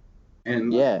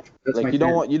 and Yeah, that's my like you fan.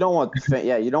 don't want the fan.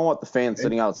 Yeah, you don't want the fan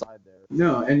sitting outside there.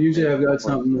 No, and usually I've got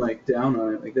something like down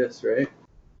on it like this, right?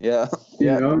 Yeah, You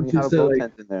yeah. know, You have just a to, boat like-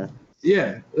 tent in there.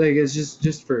 Yeah, like it's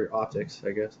just for optics,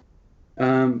 I guess.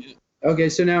 Okay,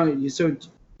 so now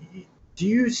do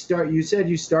you start? You said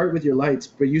you start with your lights,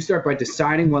 but you start by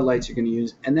deciding what lights you're going to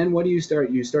use, and then what do you start?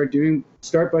 You start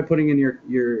by putting in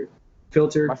your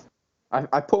filter.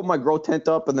 I put my grow tent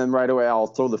up, and then right away I'll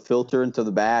throw the filter into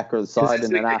the back or the 'Cause side, it's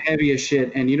and like then the heaviest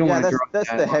shit, and you don't yeah, want to that's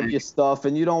drop the that line. heaviest stuff,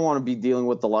 and you don't want to be dealing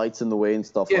with the lights in the way and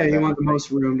stuff. Yeah, like you that. want the most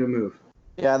room to move.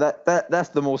 Yeah, that's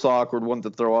the most awkward one to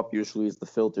throw up usually is the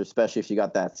filter, especially if you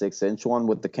got that 6-inch one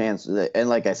with the cans. And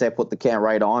like I said, put the can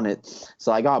right on it.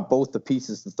 So I got both the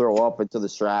pieces to throw up into the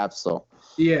straps. So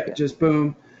Yeah, just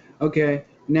boom. Okay,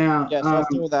 now yeah, so I'll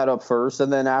throw that up first,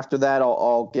 and then after that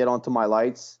I'll get onto my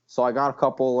lights. So I got a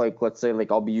couple, like let's say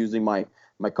like I'll be using my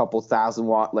couple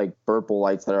 1,000-watt like Burple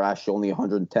lights that are actually only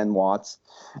 110 watts.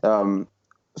 So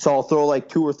I'll throw like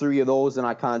 2 or 3 of those, and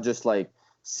I kind of just like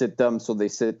sit them so they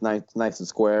sit nice and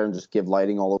square and just give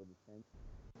lighting all over the tent.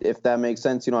 If that makes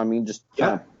sense, you know what I mean? Just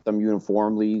kind of put them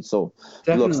uniformly so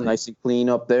it looks Definitely. nice and clean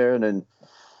up there. And then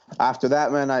after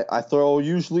that, man, I throw,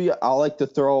 usually I like to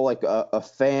throw like a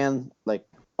fan like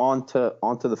onto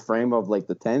the frame of like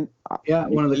the tent. Yeah,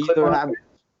 one of the Either clip-on- have,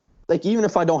 like even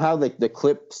if I don't have like the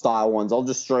clip style ones, I'll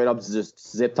just straight up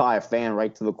just zip tie a fan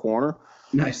right to the corner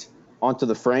Nice. onto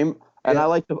the frame. And Yeah.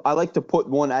 I like to put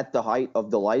one at the height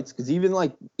of the lights, because even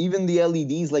the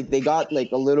LEDs, like they got like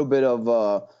a little bit of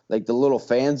like the little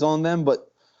fans on them, but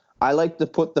I like to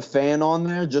put the fan on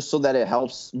there just so that it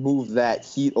helps move that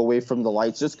heat away from the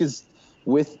lights. Just because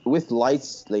with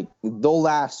lights, like they'll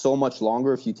last so much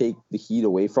longer if you take the heat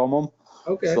away from them.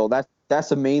 Okay. So that's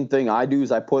the main thing I do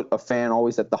is I put a fan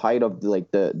always at the height of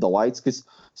the lights, because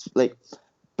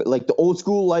like the old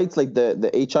school lights, like the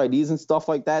HIDs and stuff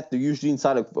like that, they're usually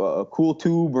inside of a cool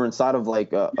tube or inside of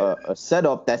like a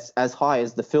setup that's as high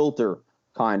as the filter,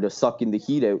 kind of sucking the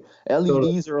heat out.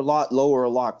 LEDs are a lot lower, a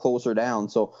lot closer down.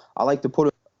 So I like to put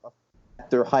it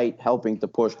at their height, helping to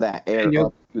push that air And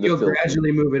up to the you'll filter.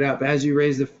 gradually move it up as you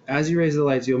raise the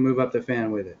lights. You'll move up the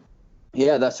fan with it.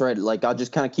 Yeah, that's right. Like I'll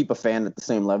just kind of keep a fan at the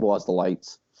same level as the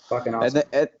lights. Fucking awesome.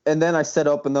 And then I set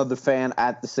up another fan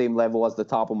at the same level as the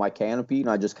top of my canopy, and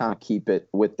I just kind of keep it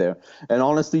with there. And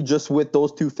honestly, just with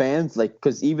those 2 fans, like,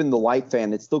 because even the light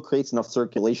fan, it still creates enough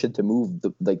circulation to move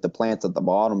the plants at the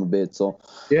bottom a bit. So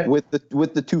Yeah. with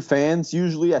the 2 fans,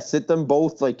 usually I sit them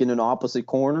both like in an opposite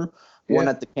corner, one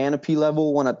Yeah. at the canopy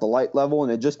level, one at the light level,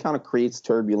 and it just kind of creates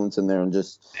turbulence in there and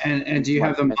just. And do you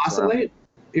have them Mess around. oscillate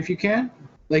if you can?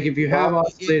 Like if you have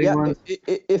oscillating yeah, ones,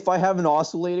 if I have an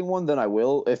oscillating one, then I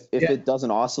will. If Yeah. it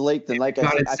doesn't oscillate, then like I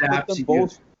got said, it I put zapped, them you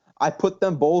both. I put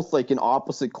them both like in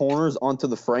opposite corners onto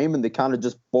the frame, and they kind of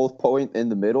just both point in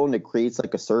the middle, and it creates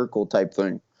like a circle type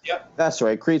thing. Yep. That's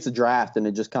right. It creates a draft, and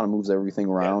it just kind of moves everything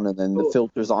around, and then Cool. the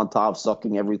filter's on top,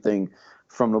 sucking everything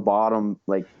from the bottom,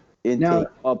 like intake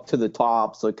up to the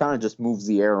top. So it kind of just moves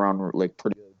the air around like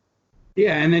pretty good.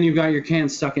 yeah, and then you've got your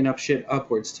cans sucking up shit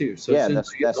upwards too. So Yeah,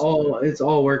 it's that's- it's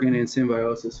all working in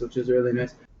symbiosis, which is really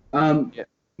nice. Yeah.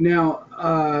 Now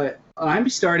I'm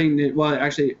starting to. Well,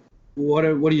 actually, what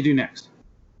do you do next?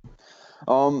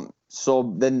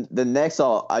 So then the next,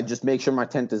 I just make sure my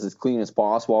tent is as clean as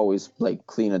possible. Always like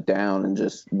clean it down and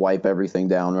just wipe everything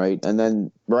down, right? And then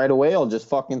right away I'll just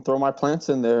fucking throw my plants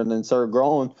in there and then start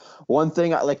growing. One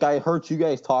thing, I heard you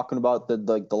guys talking about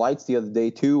the lights the other day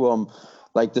too.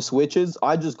 Like the switches,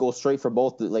 I just go straight for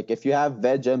both. Like if you have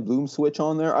veg and bloom switch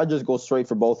on there, I just go straight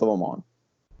for both of them on.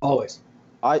 Always.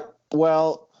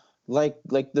 Well, like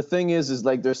the thing is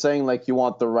like they're saying like you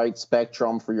want the right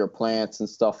spectrum for your plants and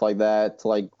stuff like that to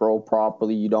like grow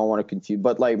properly. You don't want to confuse.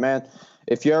 But like, man,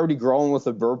 if you're already growing with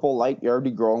a purple light, you're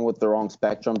already growing with the wrong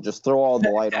spectrum. Just throw all the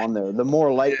light on there. The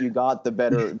more light you got, the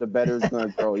better it's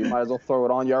gonna grow. You might as well throw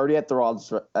it on. You're already at the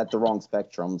wrong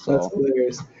spectrum. So That's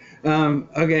hilarious.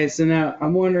 Okay, so now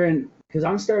I'm wondering, because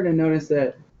I'm starting to notice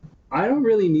that I don't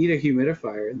really need a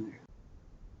humidifier in there.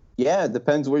 yeah, it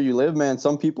depends where you live, man.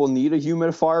 Some people need a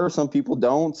humidifier, some people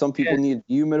don't. Some people need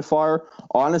a humidifier.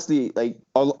 Honestly, like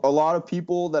a lot of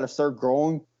people that start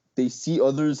growing, they see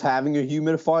others having a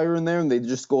humidifier in there and they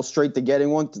just go straight to getting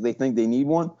one because they think they need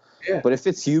one. Yeah. But if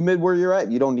it's humid where you're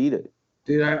at, you don't need it.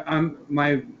 Dude, I'm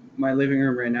my living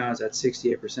room right now is at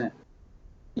 68%.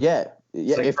 Yeah.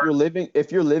 Yeah, like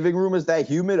if your living room is that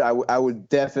humid, I would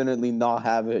definitely not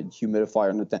have a humidifier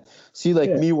in the tent. See,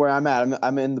 like me where I'm at,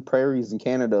 I'm in the prairies in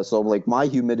Canada, so like my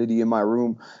humidity in my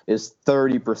room is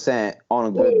 30% on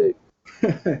a good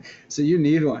day. So you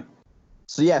need one.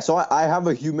 So yeah, so I have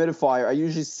a humidifier. I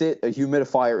usually sit a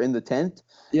humidifier in the tent,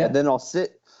 and then I'll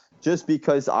sit just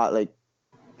because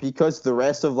because the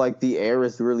rest of like the air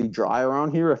is really dry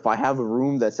around here. If I have a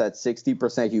room that's at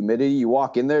 60% humidity, you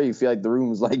walk in there, you feel like the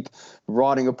room's like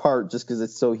rotting apart just because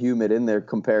it's so humid in there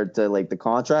compared to like the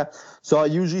contrast. So I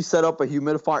usually set up a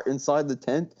humidifier inside the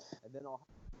tent, and then I'll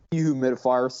have a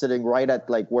humidifier sitting right at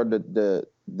like where the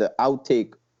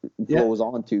outtake blows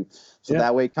onto. So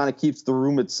that way it kind of keeps the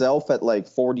room itself at like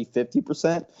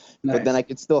 40-50%, but then I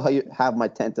can still have my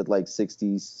tent at like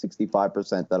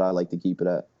 60-65% that I like to keep it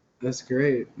at. That's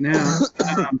great. Now,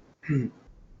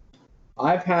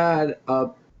 I've had a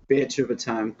bitch of a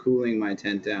time cooling my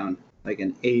tent down, like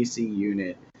an AC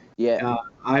unit. Yeah.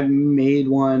 I made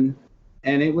one,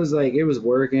 and it was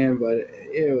working, but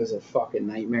it was a fucking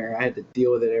nightmare. I had to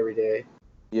deal with it every day.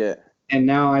 Yeah. And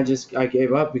now I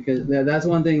gave up because that's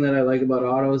one thing that I like about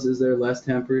autos is they're less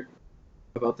tempered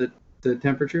about the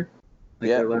temperature.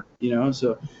 Like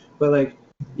so, but like,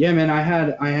 yeah, man,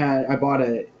 I bought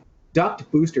a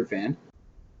duct booster fan,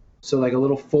 so like a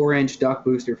little 4-inch duct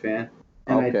booster fan.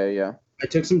 And I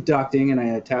took some ducting and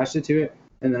I attached it to it,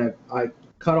 and then I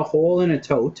cut a hole in a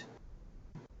tote,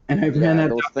 and I ran that.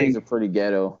 Those things are pretty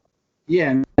ghetto.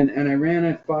 Yeah, and I ran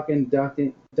a fucking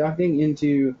ducting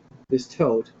into this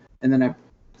tote, and then I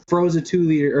froze a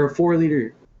 2-liter or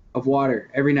 4-liter of water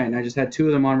every night, and I just had 2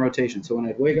 of them on rotation. So when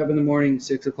I'd wake up in the morning,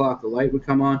 6 o'clock, the light would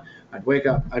come on. I'd wake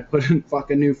up, I'd put a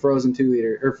fucking new frozen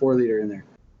 2-liter or 4-liter in there.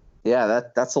 Yeah,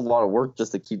 that's a lot of work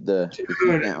just to keep the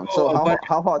heat down. So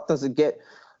how hot does it get?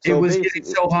 So it was getting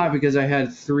so hot because I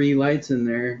had 3 lights in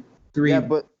there. 3. Yeah,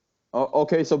 but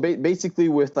okay. So basically,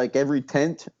 with like every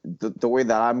tent, the way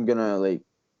that I'm gonna like,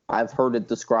 I've heard it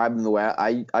described in the way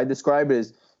I describe it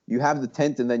is you have the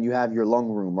tent and then you have your lung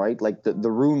room, right? Like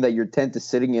the room that your tent is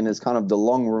sitting in is kind of the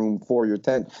lung room for your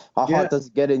tent. How hot does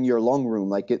it get in your lung room?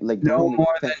 No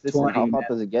more than 20. How hot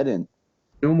does it get in?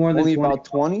 No more than only 20. About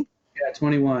 20. Yeah,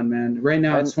 21, man. Right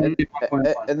now it's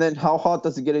 21.1. And then how hot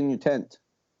does it get in your tent?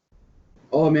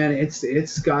 Oh man, it's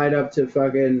skied up to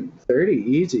fucking 30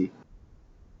 easy.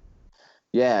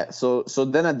 Yeah, so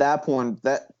then at that point,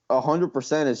 that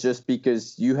 100% is just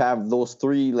because you have those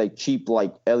 3 like cheap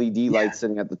like LED lights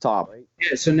sitting at the top. Right?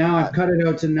 Yeah, so now I've cut it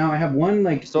out to now I have one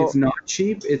it's not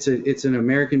cheap. It's an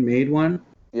American made one.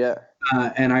 Yeah.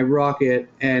 And I rock it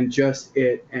and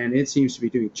it seems to be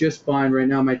doing just fine right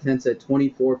now. My tent's at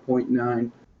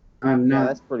 24.9.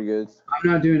 That's pretty good.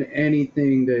 I'm not doing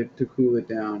anything to cool it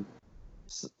down.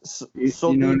 So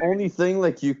the only thing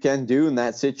like you can do in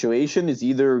that situation is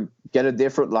either get a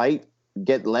different light,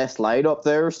 get less light up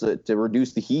there to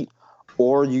reduce the heat,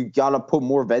 or you gotta put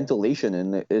more ventilation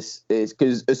in it.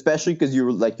 Especially because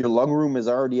your lung room is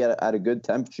already at a good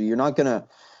temperature. You're not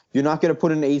gonna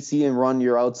put an AC and run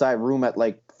your outside room at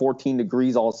like 14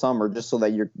 degrees all summer just so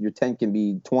that your tent can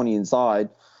be 20 inside.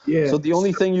 Yeah. So the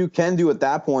only thing you can do at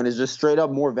that point is just straight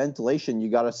up more ventilation. You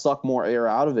got to suck more air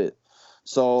out of it.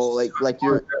 So like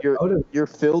your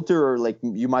filter, or like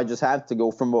you might just have to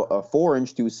go from a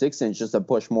 4-inch to a 6-inch just to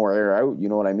push more air out. You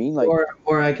know what I mean? Like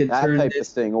or I could that turn type of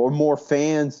thing, or more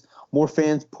fans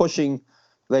pushing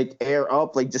like air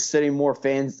up, like just sitting more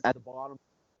fans at the bottom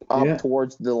up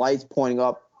towards the lights pointing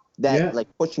up. Like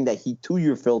pushing that heat to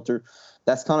your filter.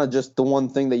 That's kind of just the one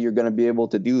thing that you're going to be able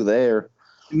to do there.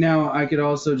 now I could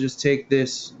also just take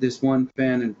this one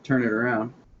fan and turn it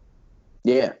around,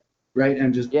 Yeah. right,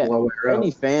 and just Yeah. blow it out.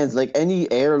 Any fans, like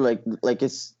any air, like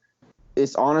it's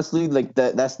honestly like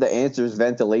that's the answer is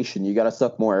ventilation. You gotta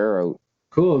suck more air out.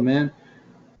 Cool, man.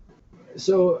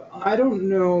 So I don't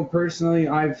know personally.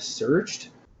 I've searched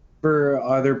for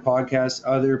other podcasts,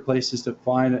 other places to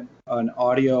find an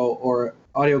audio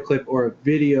clip or a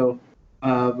video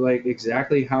of like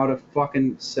exactly how to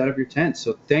fucking set up your tent.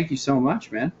 So thank you so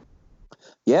much, man.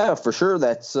 Yeah, for sure.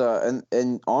 That's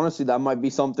and honestly, that might be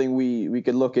something we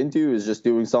could look into is just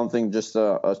doing something, just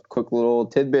a quick little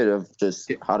tidbit of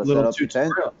just how to set Little up your tent.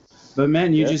 tutorial. But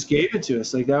man, you Yeah. just gave it to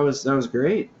us. Like that was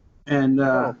great. And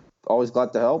Always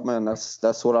glad to help, man.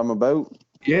 That's what I'm about.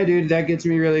 yeah, dude, that gets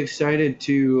me really excited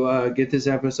to get this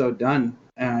episode done.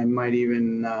 And I might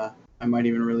even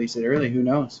release it early. Who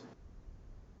knows?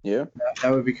 Yeah.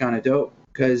 That would be kind of dope.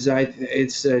 Because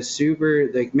it's a super,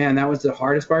 like, man, that was the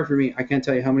hardest part for me. I can't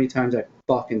tell you how many times I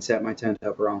fucking set my tent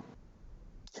up wrong.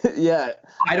 Yeah.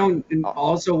 I don't, and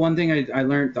also one thing I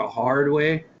learned the hard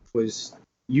way was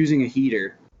using a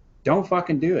heater. Don't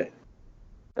fucking do it.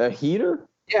 A heater?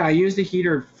 Yeah, I used a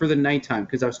heater for the nighttime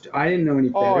because I didn't know any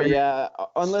better. Oh yeah.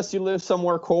 Unless you live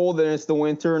somewhere cold and it's the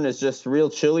winter and it's just real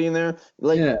chilly in there.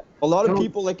 Like Yeah. a lot of Don't-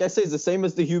 people, like I say, it's the same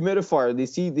as the humidifier. They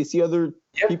see other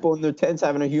Yep. people in their tents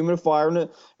having a humidifier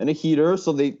and a heater,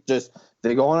 so they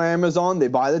go on Amazon, they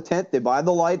buy the tent, they buy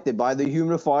the light, they buy the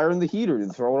humidifier and the heater,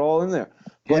 and throw it all in there.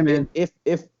 Yeah, But man.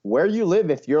 if where you live,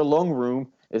 if your lung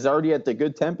room is already at the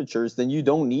good temperatures, then you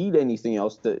don't need anything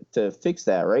else to fix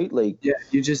that, right? Like Yeah,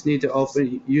 you just need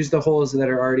to use the holes that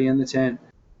are already in the tent.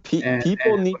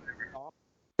 people need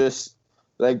just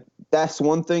like that's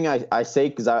one thing I say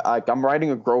because I'm writing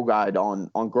a grow guide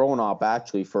on growing up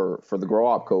actually for the grow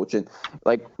up coach, and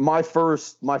like my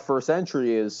first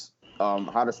entry is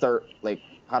how to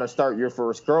start your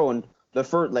first grow. And the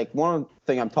first, like, one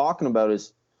thing I'm talking about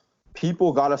is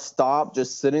people got to stop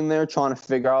just sitting there trying to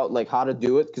figure out like how to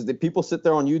do it, because the people sit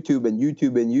there on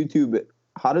YouTube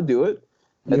how to do it,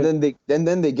 and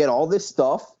then they get all this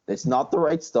stuff that's not the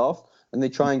right stuff and they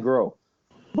try and grow.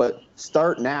 But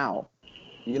start now.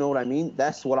 You know what I mean?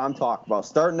 That's what I'm talking about.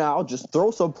 Start now. Just throw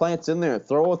some plants in there.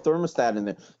 Throw a thermostat in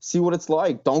there. See what it's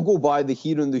like. Don't go buy the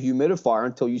heater and the humidifier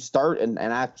until you start and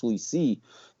actually see.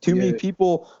 Too many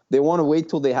people, they want to wait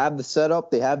till they have the setup,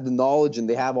 they have the knowledge, and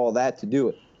they have all that to do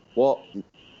it. Well,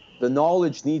 the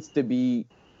knowledge needs to be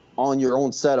on your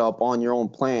own setup, on your own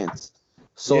plants.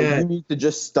 So you need to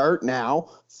just start now,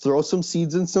 throw some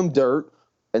seeds in some dirt,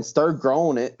 and start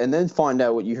growing it, and then find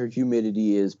out what your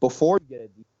humidity is before you get a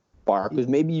dehumidifier, because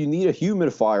maybe you need a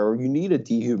humidifier or you need a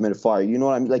dehumidifier. You know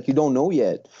what I mean? Like, you don't know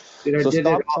yet. So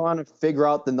stop trying to figure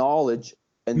out the knowledge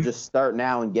and just start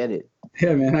now and get it.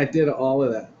 Yeah, man, I did all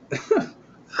of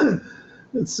that.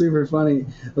 It's super funny.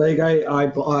 Like, I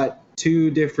bought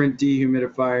 2 different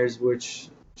dehumidifiers, which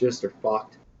just are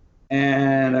fucked.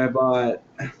 And I bought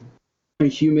a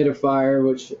humidifier,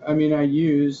 which, I mean, I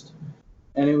used,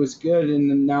 and it was good. And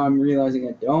then now I'm realizing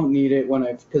I don't need it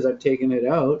because I've taken it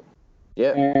out.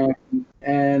 Yeah.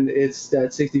 And it's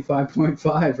that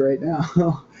 65.5 right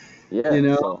now. Yeah. You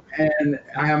know, so. and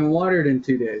I haven't watered in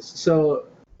 2 days. So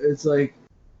it's like,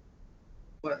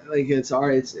 it's all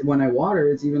right. It's when I water,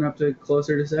 it's even up to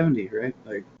closer to 70, right?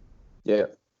 Like, Yeah.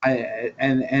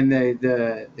 And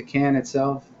the can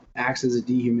itself acts as a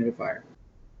dehumidifier,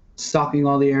 sucking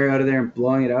all the air out of there and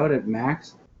blowing it out at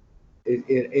max.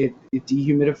 It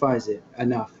dehumidifies it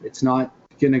enough. It's not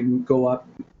gonna go up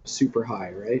super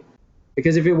high, right?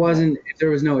 Because if there was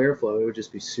no airflow, it would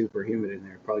just be super humid in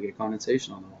there. Probably get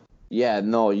condensation on the wall. Yeah,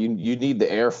 no, you need the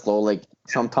airflow. Like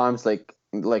sometimes, like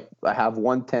I have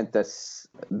one tent that's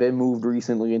been moved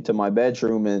recently into my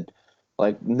bedroom, and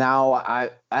like now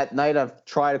at night I've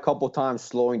tried a couple times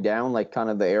slowing down like kind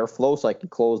of the airflow so I can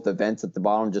close the vents at the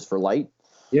bottom just for light.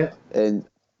 Yeah. And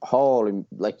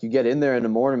like you get in there in the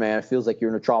morning, man, it feels like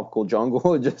you're in a tropical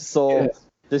jungle.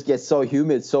 Just gets so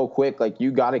humid so quick. Like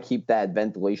you got to keep that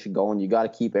ventilation going. You got to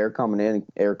keep air coming in,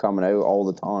 air coming out all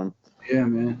the time. Yeah,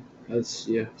 man. That's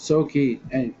so key.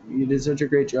 And you did such a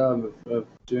great job of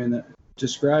doing that,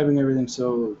 describing everything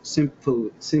so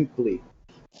simply.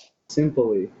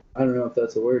 I don't know if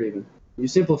that's a word even. You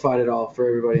simplified it all for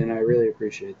everybody, and I really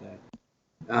appreciate that.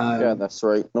 Yeah, that's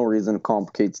right. No reason to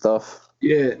complicate stuff.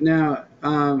 Yeah. Now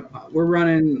we're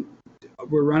running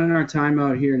our time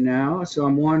out here now, so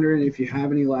I'm wondering if you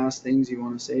have any last things you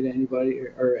want to say to anybody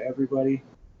or everybody.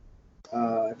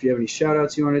 If you have any shout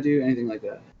outs you want to do, anything like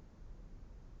that.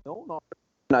 No, not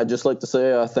I'd just like to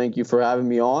say thank you for having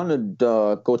me on, and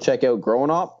go check out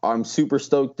Growing Up. I'm super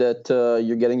stoked that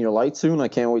you're getting your light soon. I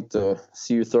can't wait to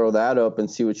see you throw that up and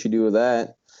see what you do with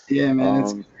that. Yeah, man,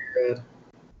 it's good.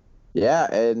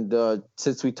 Yeah, and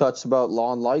since we touched about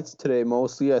lawn lights today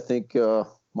mostly, I think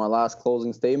my last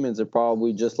closing statements are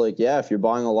probably just like, yeah, if you're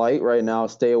buying a light right now,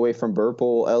 stay away from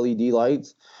Burple LED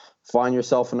lights. Find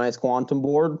yourself a nice quantum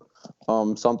board,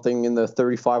 something in the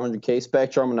 3500K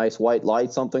spectrum, a nice white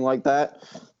light, something like that.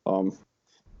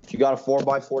 If you got a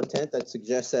 4x4 tent, that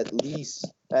suggests at least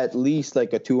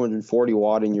like a 240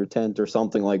 watt in your tent or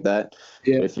something like that.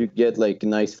 Yeah. If you get like a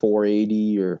nice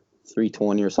 480 or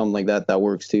 320 or something like that, that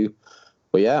works too.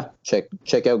 But yeah, check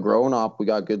out Growing Up. We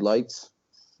got good lights.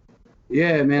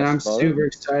 Yeah, man, I'm That's about super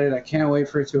excited. I can't wait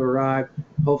for it to arrive.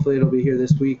 Hopefully, it'll be here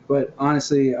this week. But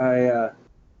honestly,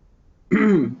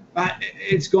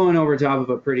 it's going over top of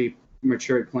a pretty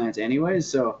matured plant anyways,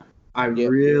 so I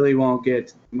really won't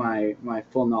get my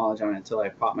full knowledge on it until I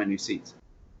pop my new seeds.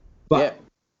 But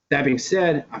that being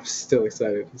said, I'm still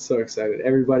excited. I'm so excited.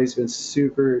 Everybody's been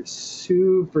super,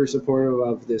 super supportive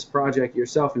of this project,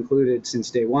 yourself included, since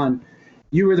day one.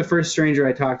 You were the first stranger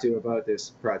I talked to about this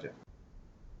project.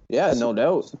 Yeah, no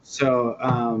doubt. So,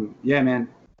 yeah, man,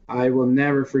 I will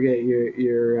never forget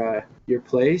your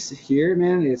place here,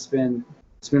 man. It's been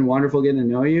wonderful getting to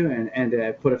know you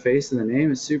and put a face to the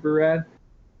name. It's super rad.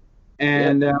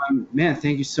 And man,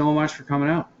 thank you so much for coming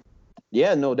out.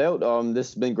 Yeah, no doubt. This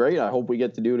has been great. I hope we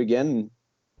get to do it again and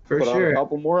For put out sure. a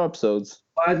couple more episodes.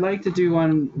 I'd like to do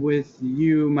one with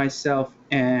you, myself,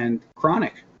 and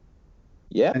Chronic.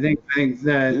 Yeah. I think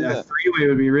that a three-way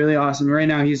would be really awesome. Right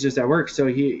now he's just at work, so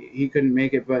he couldn't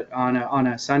make it. But on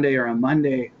a Sunday or a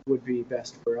Monday would be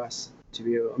best for us to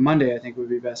be. Monday I think would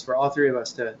be best for all three of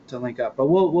us to link up. But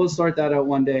we'll sort that out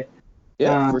one day.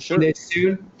 Yeah, for sure. One day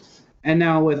soon. And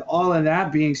now with all of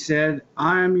that being said,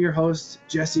 I'm your host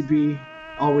Jesse B.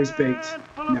 Always baked,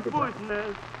 never burnt.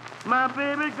 My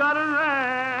baby got a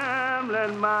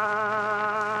rambling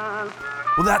mind.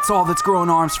 Well, that's all that's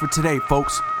Growing Arms for today,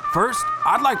 folks. First,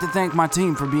 I'd like to thank my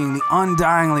team for being the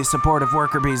undyingly supportive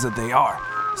worker bees that they are.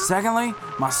 Secondly,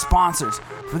 my sponsors,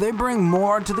 for they bring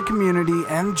more to the community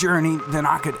and journey than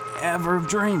I could ever have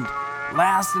dreamed.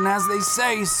 Last, and as they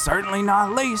say, certainly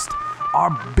not least,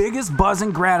 our biggest buzz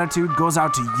and gratitude goes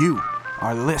out to you,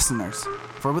 our listeners.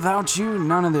 For without you,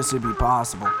 none of this would be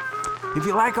possible. If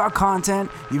you like our content,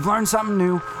 you've learned something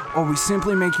new, or we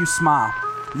simply make you smile,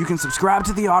 you can subscribe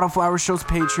to the Autoflower Show's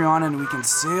Patreon and we can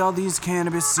sail these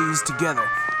cannabis seas together.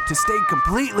 To stay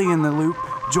completely in the loop,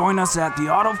 join us at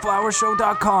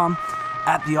theautoflowershow.com,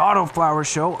 at The Autoflower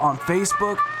Show on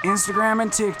Facebook, Instagram,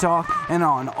 and TikTok, and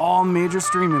on all major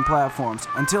streaming platforms.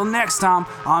 Until next time,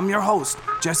 I'm your host,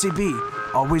 Jesse B.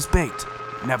 Always baked,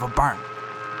 never burnt.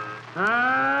 Hey,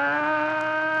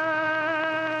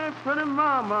 pretty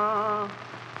mama,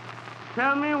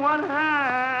 tell me what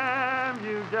have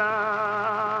you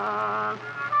done?